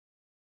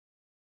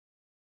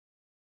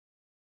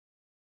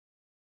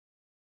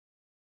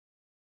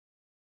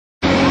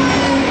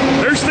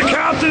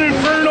Captain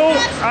Inferno,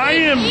 I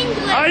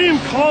am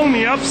calling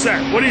the upset.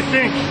 What do you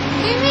think?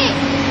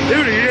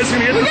 Dude, are you guys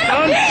gonna get this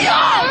done?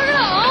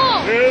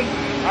 Dude,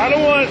 I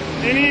don't want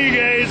any of you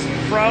guys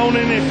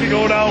frowning if you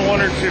go down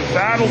 1 or 2.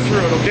 Battle through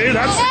it, okay?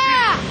 That's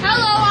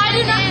hello, I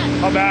did not.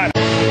 how bad.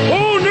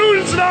 Oh,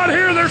 Newton's not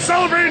here. They're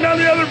celebrating on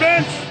the other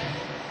bench.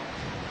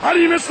 How do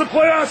you miss the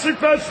playoffs?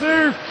 That's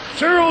there.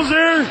 Cheryl's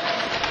there.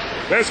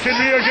 This could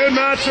be a good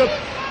matchup.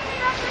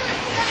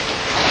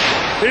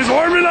 He's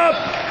warming up.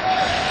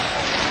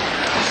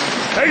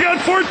 They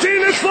got 14.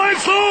 This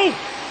line's low.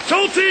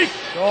 Schulte.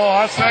 Oh,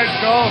 that's nice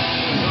go.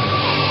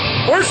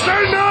 We're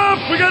starting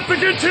up. We got the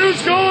good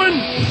twos going.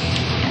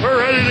 We're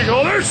ready to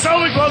go. They're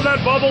selling on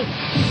that bubble.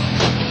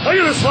 Look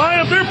at this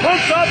lineup. They're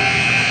pumped up.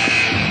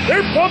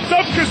 They're pumped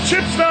up because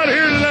Chip's not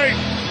here tonight.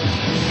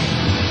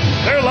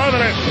 They're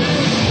loving it.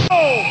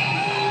 Oh!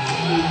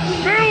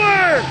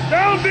 Miller!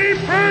 Down deep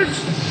Birch.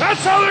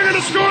 That's how they're going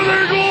to score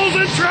their goals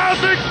in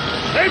traffic.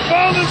 They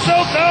found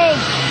themselves down.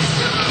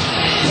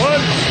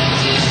 1-0.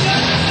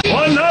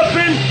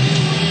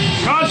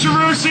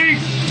 Controversy.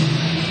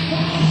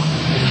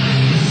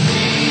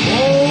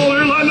 Oh,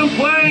 they're letting them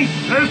play.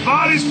 There's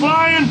bodies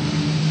flying.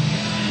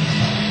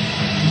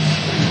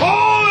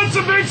 Oh, that's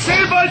a big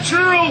save by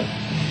Churro.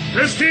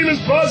 This team is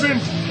buzzing.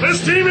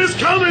 This team is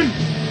coming.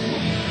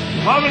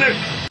 Loving it.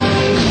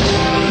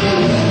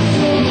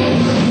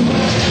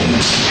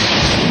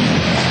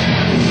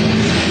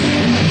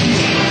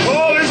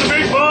 Oh, there's a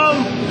big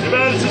bomb. Too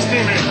bad it's his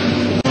teammate.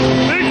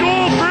 Big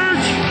goal,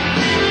 Birch.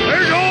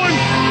 They're going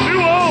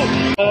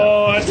 2-0.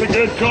 Oh, that's a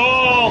good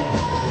call.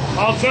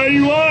 I'll tell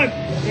you what.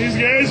 These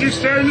guys are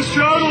starting to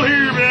struggle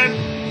here, man.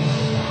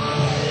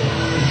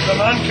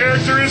 Some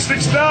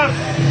uncharacteristic stuff.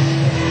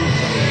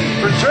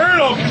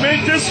 Paterno can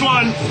make this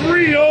one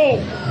 3-0.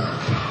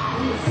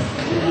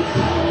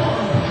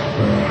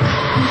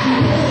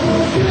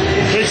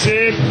 Big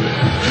save.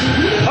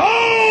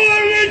 Oh,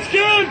 everything's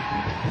good.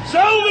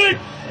 Selvig.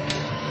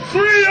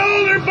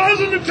 3-0. They're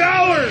buzzing the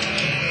tower.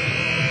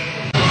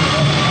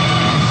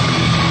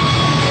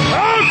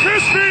 Oh,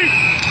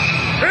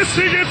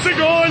 Christie gets it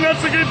going.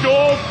 That's a good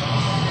goal.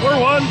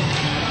 4-1.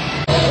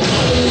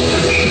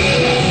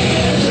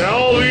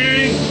 Now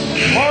leading.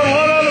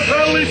 4-1 on the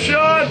penalty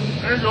shot.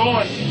 They're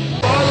going.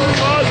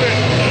 Buzzing.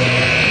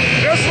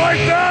 Just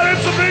like that,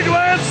 it's a big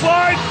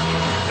landslide.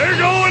 They're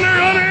going,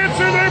 they're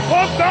unanswered, they're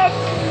pumped up.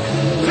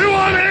 2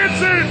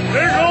 unanswered,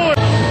 they're going.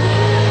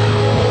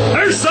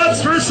 There's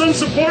Suts for some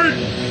support.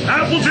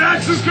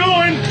 Applejacks is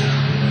going.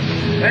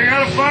 They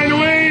gotta find a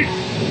way.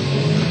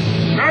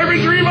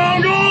 Garbage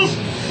rebound goals.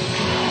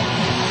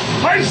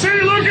 Pine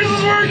City Lucas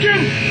is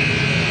working.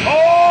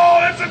 Oh,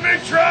 that's a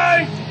big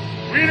try.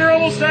 Wiener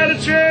almost had a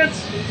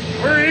chance.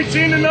 We're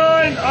 18-9.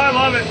 I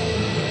love it.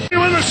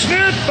 With a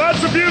snip,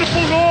 that's a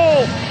beautiful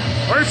goal.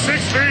 We're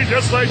 6-3,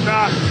 just like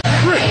that.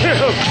 With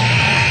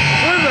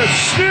a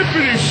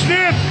snippity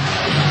snip.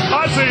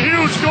 That's a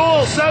huge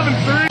goal.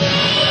 7-3.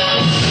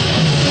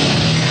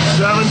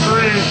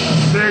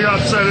 7-3. Big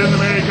upset in the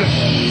making.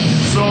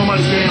 So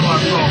much game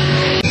left, though.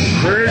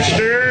 Birch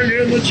there,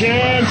 getting the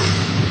chance.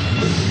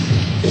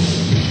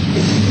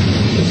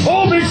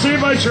 Oh, big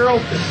save by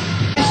Churro.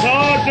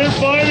 Hawk, they're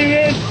fighting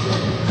it.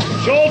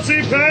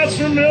 Schulte pass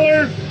from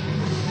Miller.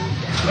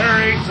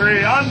 They're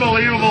 8-3.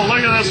 Unbelievable.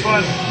 Look at this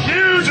one.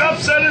 Huge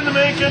upset in the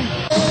making.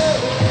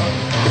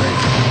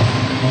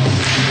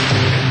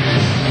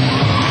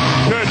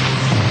 Good.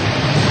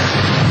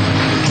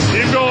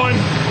 Keep going.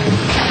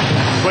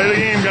 Play the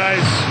game,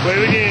 guys. Play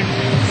the game.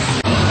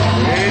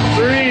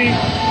 8-3.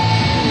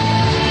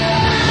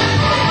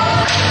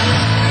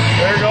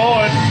 They're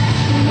going.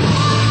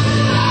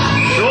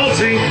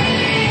 Schulte.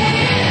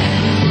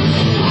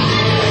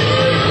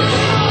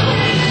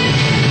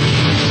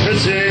 Good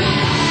save.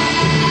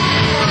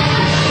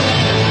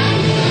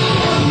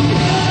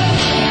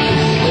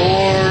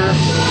 4.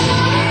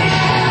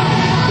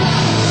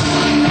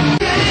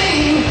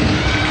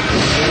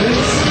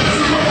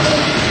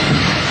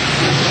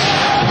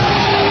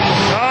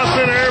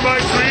 Nothing,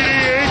 everybody treating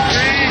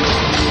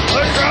 8-3.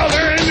 Look how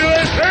they're into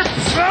it. They're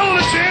smelling a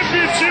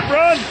championship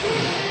run.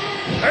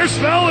 They're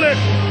smelling it.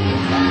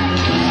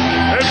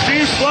 Their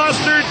team's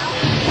flustered.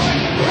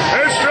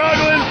 They're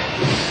struggling.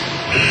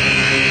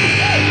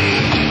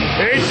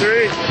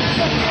 8-3.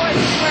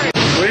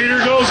 Leader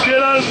goes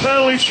get on his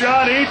penalty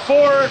shot.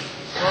 8-4.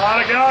 A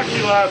lot of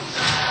Gaki left.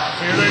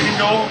 Here they can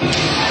go.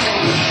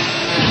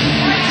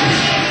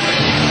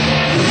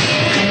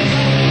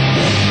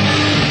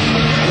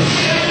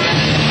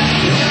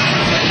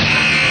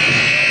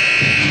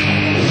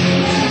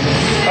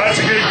 That's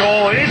a good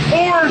goal.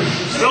 8-4.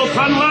 Still a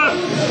ton left.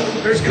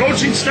 There's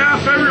coaching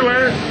staff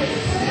everywhere.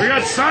 We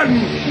got Sutton.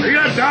 We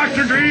got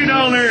Dr. Dre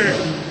down there.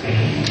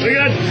 We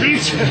got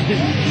Beach.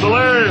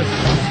 Hilarious.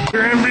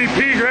 Your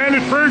MVP,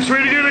 Granite First,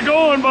 way to get it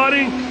going,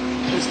 buddy.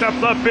 They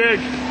stepped up big.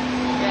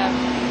 Yeah.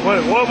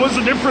 What was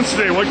the difference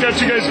today? What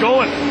got you guys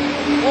going?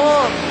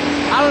 Well,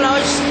 I don't know.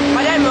 Just,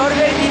 my dad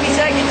motivated me. He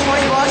said I get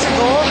 $20 a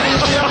goal.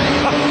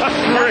 That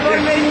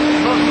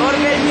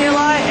motivated me a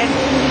lot. And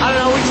I don't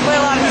know. We just played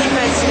a lot of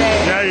defense today.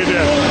 Yeah, you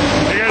did.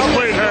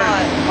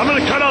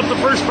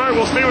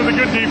 stay with a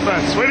good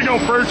defense. Way to go,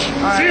 Perch.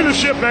 right. See you in the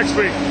ship next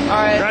week. All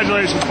right.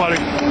 Congratulations,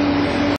 buddy.